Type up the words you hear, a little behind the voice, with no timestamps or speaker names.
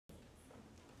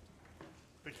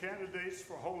candidates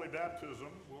for holy baptism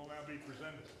will now be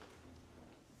presented.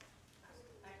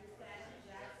 I present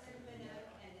Jackson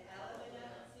Minook and Ella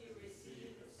Minook to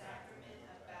receive the sacrament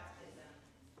of baptism.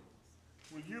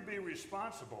 Will you be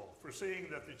responsible for seeing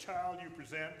that the child you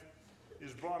present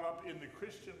is brought up in the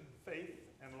Christian faith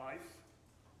and life?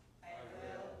 I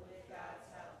will, with God's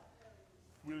help.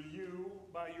 Will you,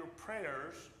 by your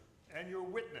prayers and your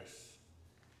witness,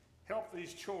 help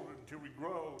these children to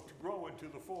grow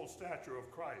into the full stature of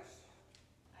Christ?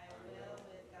 I will,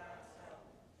 with God's help.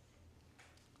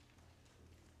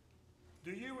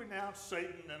 Do you renounce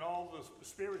Satan and all the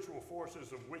spiritual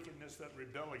forces of wickedness that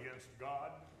rebel against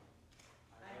God?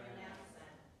 I renounce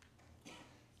them.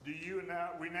 Do you now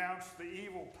renounce the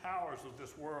evil powers of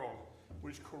this world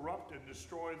which corrupt and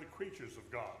destroy the creatures of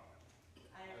God?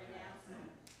 I renounce them.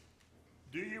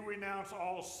 Do you renounce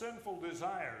all sinful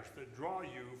desires that draw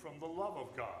you from the love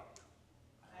of God?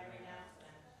 I renounce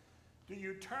them. Do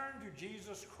you turn to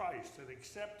Jesus Christ and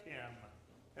accept him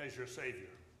as your Savior?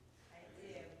 I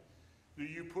do. Do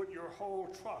you put your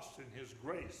whole trust in his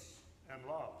grace and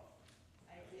love?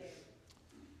 I do.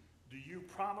 Do you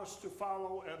promise to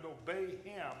follow and obey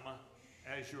him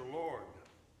as your Lord?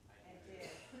 I do.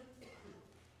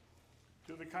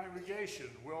 To the congregation,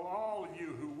 will all of you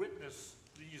who witness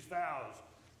these vows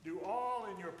do all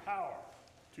in your power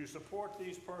to support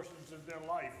these persons in their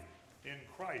life in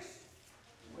Christ?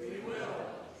 We will.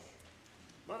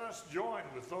 Let us join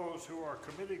with those who are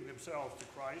committing themselves to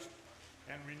Christ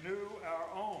and renew our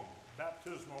own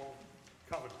baptismal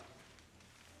covenant.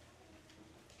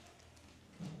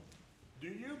 Do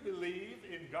you believe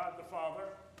in God the Father?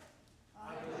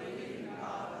 I believe in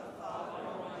God the Father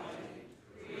Almighty,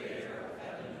 creator of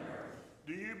heaven and earth.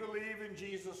 Do you believe in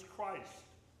Jesus Christ,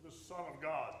 the Son of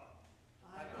God?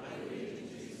 I believe in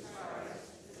Jesus Christ,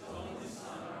 his only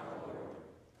Son, our Lord.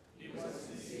 He was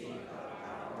conceived by the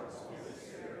power of the Holy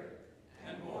Spirit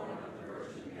and born of the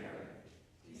Virgin Mary.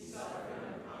 He suffered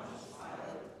under Pontius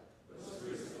Pilate, was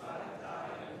crucified,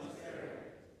 died, and was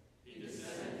buried. He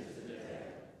descended to the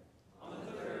dead. On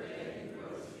the third day he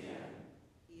rose again.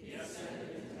 He ascended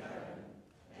into heaven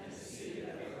and is seated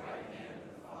at the right hand of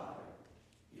the Father.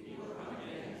 He will come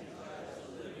again to judge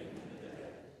the living and the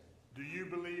dead. Do you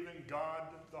believe in God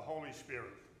the Holy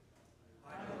Spirit?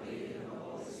 I believe in the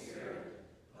Holy Spirit,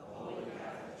 the Holy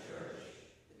Catholic Church,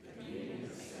 the communion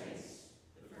of saints,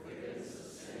 the forgiveness of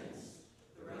sins,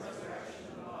 the resurrection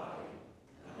of the body,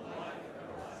 and the life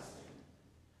everlasting.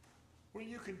 Will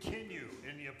you continue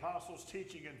in the apostles'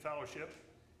 teaching and fellowship,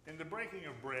 in the breaking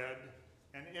of bread,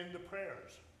 and in the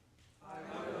prayers? I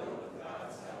will, with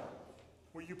God's help.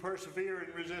 Will you persevere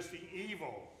in resisting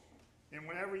evil, and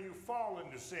whenever you fall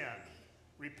into sin,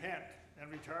 repent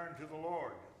and return to the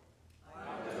Lord? I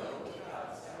will, with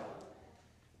God's help.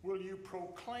 Will you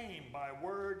proclaim by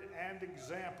word and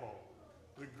example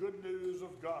the good news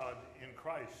of God in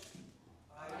Christ?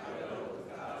 I will,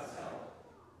 with God's help.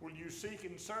 Will you seek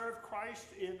and serve Christ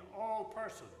in all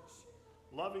persons,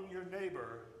 loving your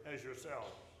neighbor as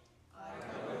yourself? I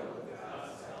will, with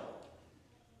God's help.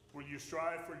 Will you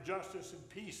strive for justice and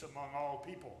peace among all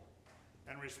people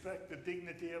and respect the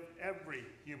dignity of every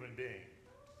human being?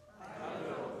 I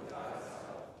will, with God's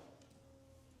help.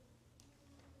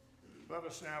 Let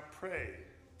us now pray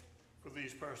for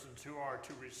these persons who are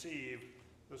to receive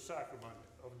the sacrament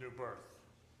of new birth.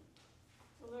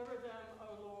 Deliver them,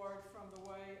 O Lord, from the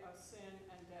way of sin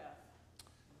and death.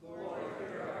 Lord,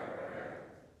 hear our prayer.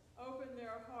 Open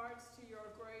their hearts to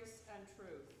your grace and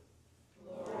truth.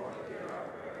 Lord, hear our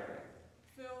prayer.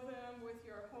 Fill them with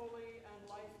your holy and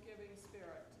life-giving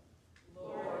spirit.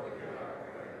 Lord, hear our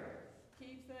prayer.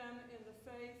 Keep them in the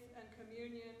faith and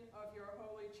communion of your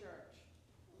holy church.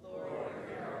 Lord,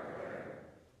 hear our prayer.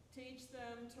 Teach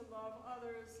them to love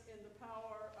others in the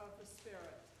power of the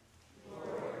Spirit. Lord,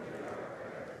 hear our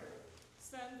prayer.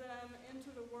 Send them into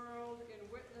the world in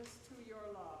witness to your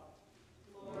love.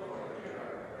 Lord, hear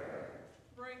our prayer.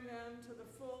 Bring them to the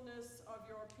fullness of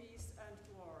your peace and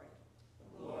glory.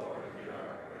 Lord, hear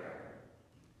our prayer.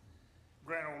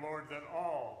 Grant, O Lord, that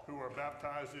all who are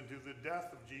baptized into the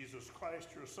death of Jesus Christ,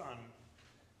 your Son,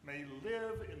 may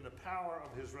live in the power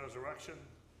of his resurrection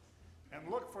and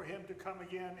look for him to come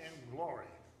again in glory,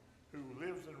 who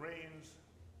lives and reigns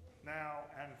now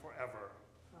and forever.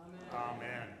 Amen.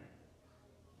 Amen.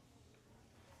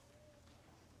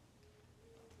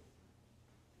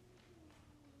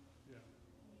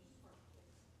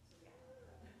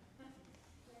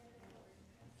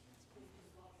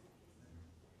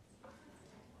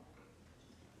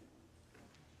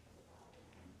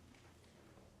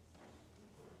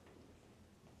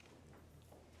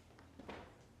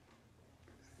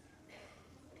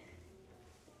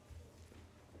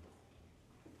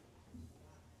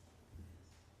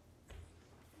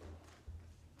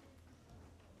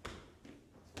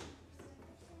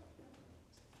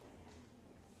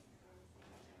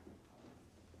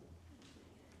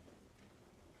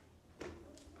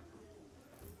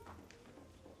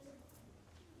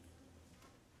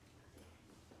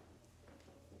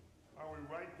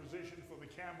 position for the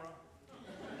camera.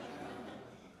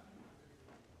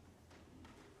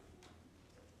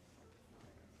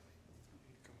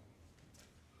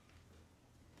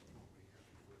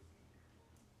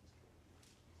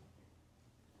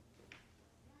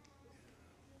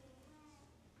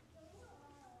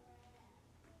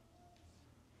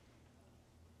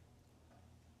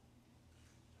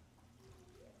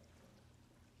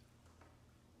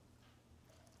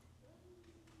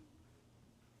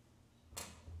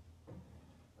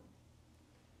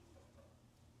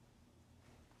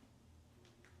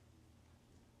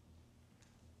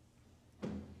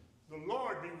 The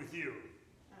Lord be with you.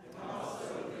 And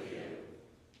also with you.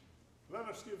 Let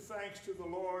us give thanks to the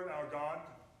Lord our God.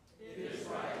 It is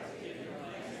right to give him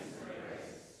thanks and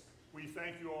praise. We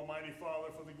thank you, Almighty Father,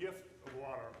 for the gift of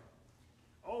water.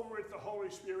 Over it, the Holy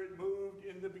Spirit moved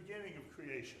in the beginning of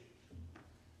creation.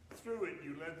 Through it,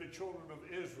 you led the children of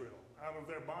Israel out of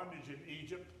their bondage in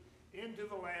Egypt into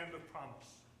the land of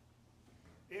promise.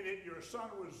 In it, your Son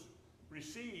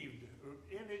received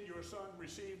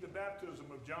the baptism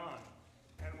of John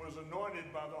and was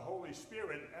anointed by the Holy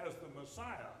Spirit as the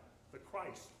Messiah, the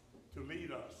Christ, to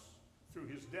lead us through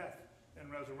his death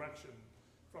and resurrection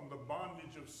from the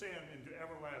bondage of sin into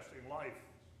everlasting life.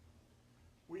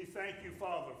 We thank you,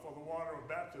 Father, for the water of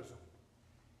baptism.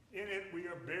 In it we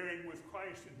are buried with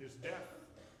Christ in his death.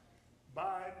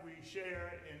 By it we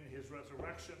share in his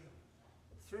resurrection.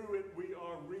 Through it we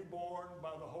are reborn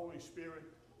by the Holy Spirit.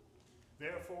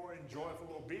 Therefore, in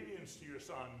joyful obedience to your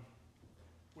Son,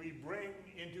 we bring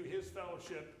into his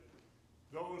fellowship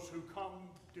those who come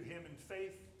to him in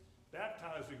faith,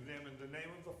 baptizing them in the name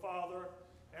of the Father,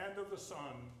 and of the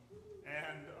Son,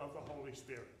 and of the Holy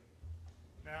Spirit.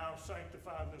 Now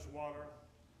sanctify this water,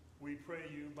 we pray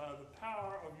you, by the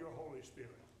power of your Holy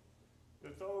Spirit,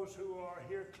 that those who are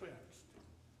here cleansed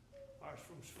are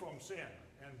from sin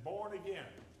and born again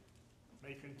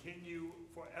may continue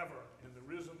forever in the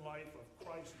risen life of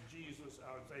Christ Jesus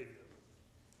our Savior.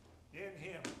 In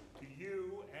him, to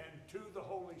you and to the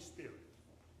Holy Spirit,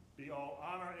 be all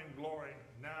honor and glory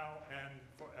now and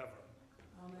forever.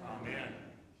 Amen. Amen.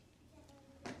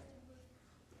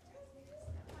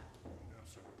 Now,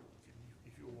 sir,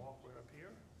 if you walk right up here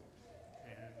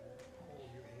and hold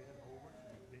your head over,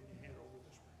 bend your head over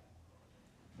this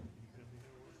way. You bend your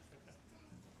head over like that.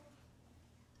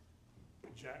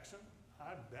 Jackson,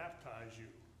 I baptize you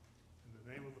in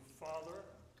the name of the Father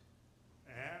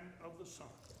and of the Son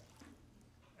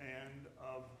and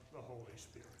of the Holy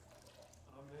Spirit.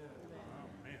 Amen.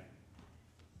 Amen.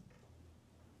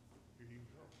 Here you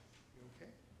go. You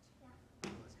okay?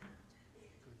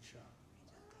 Good job.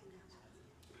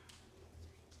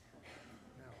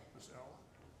 Now, Miss Ella.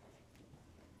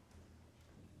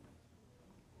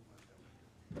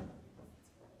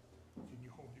 Can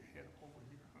you hold your head over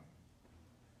here, huh?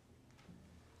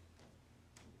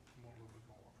 Come on, a little bit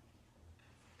more.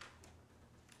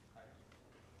 Higher.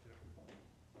 There.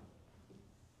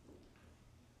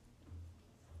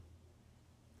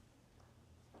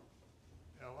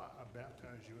 Ella, I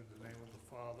baptize you in the name of the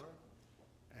Father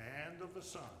and of the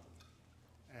Son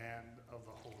and of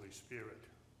the Holy Spirit.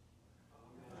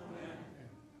 Amen.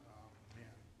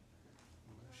 Amen.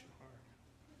 Bless your heart.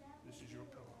 This is your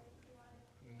pillow.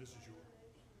 And this is your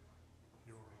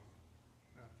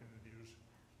napkin to use.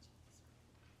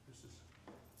 This is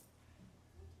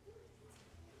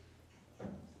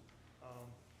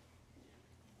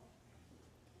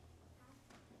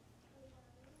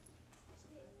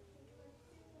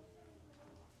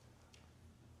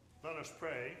let us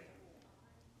pray.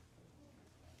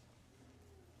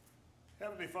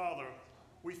 Heavenly Father,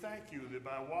 we thank you that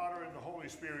by water and the Holy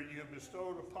Spirit you have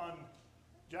bestowed upon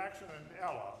Jackson and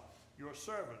Ella, your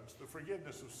servants, the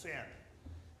forgiveness of sin,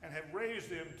 and have raised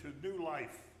them to new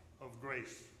life of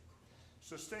grace.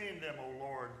 Sustain them, O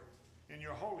Lord, in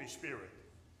your Holy Spirit.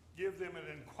 Give them an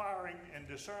inquiring and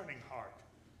discerning heart,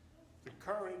 the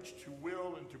courage to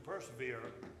will and to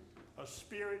persevere, a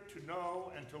spirit to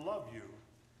know and to love you,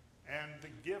 and the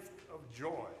gift of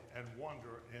joy and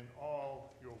wonder in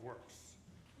all your works.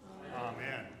 Amen.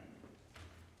 Amen.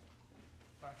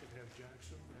 If I could have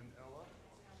Jackson and Ella.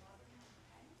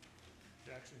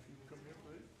 Jackson, if you can come here,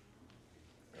 please.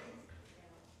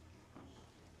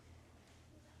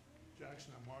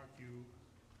 Jackson, I mark you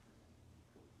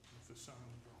with the Son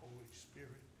of the Holy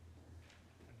Spirit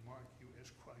and mark you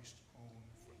as Christ's own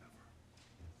forever.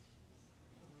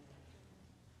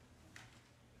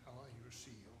 Ella, you're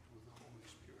sealed with the Holy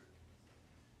Spirit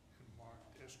and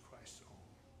marked as Christ's own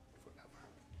forever.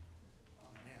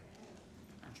 Amen.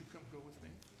 Would you come go with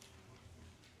me?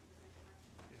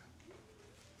 Yeah.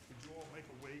 Would you all make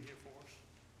a way here for us?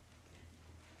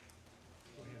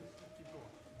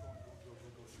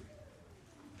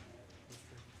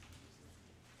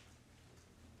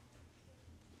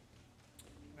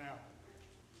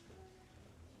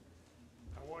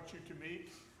 want you to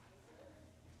meet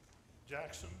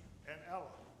Jackson and Ella.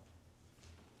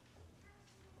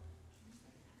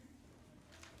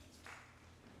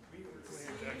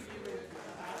 Jackson.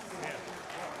 Yeah,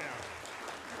 walk down.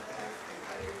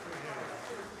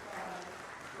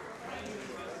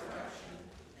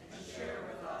 And share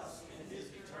with us in his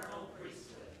eternal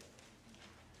priesthood.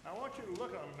 I want you to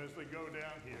look at them as they go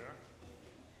down here,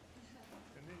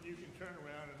 and then you can turn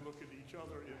around and look at each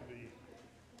other in the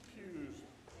pews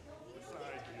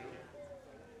beside you.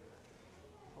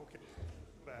 Okay,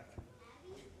 back.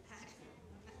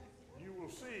 You will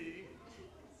see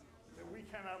that we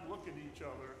cannot look at each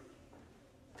other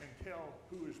and tell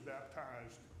who is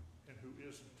baptized and who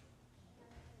isn't.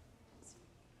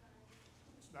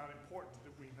 It's not important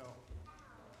that we know.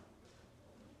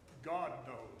 God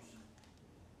knows.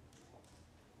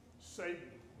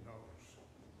 Satan knows.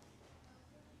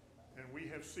 And we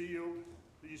have sealed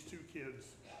these two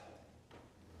kids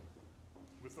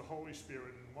with the Holy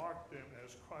Spirit and marked them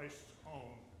as Christ's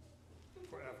own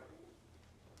forever.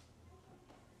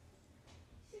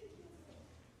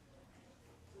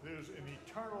 There's an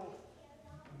eternal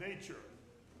nature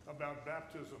about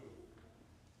baptism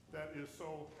that is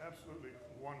so absolutely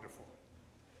wonderful.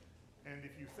 And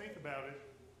if you think about it,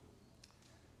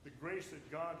 the grace that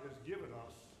God has given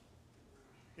us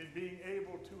in being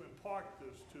able to impart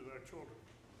this to their children,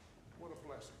 what a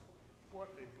blessing. What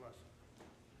a blessing.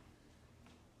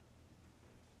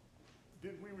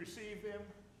 Did we receive them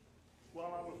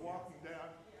while I was walking down?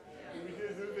 Yeah. We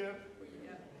did do them?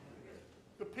 Yeah.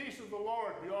 The peace of the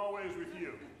Lord be always with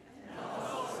you.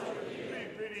 Please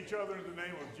greet each other in the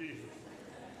name of Jesus.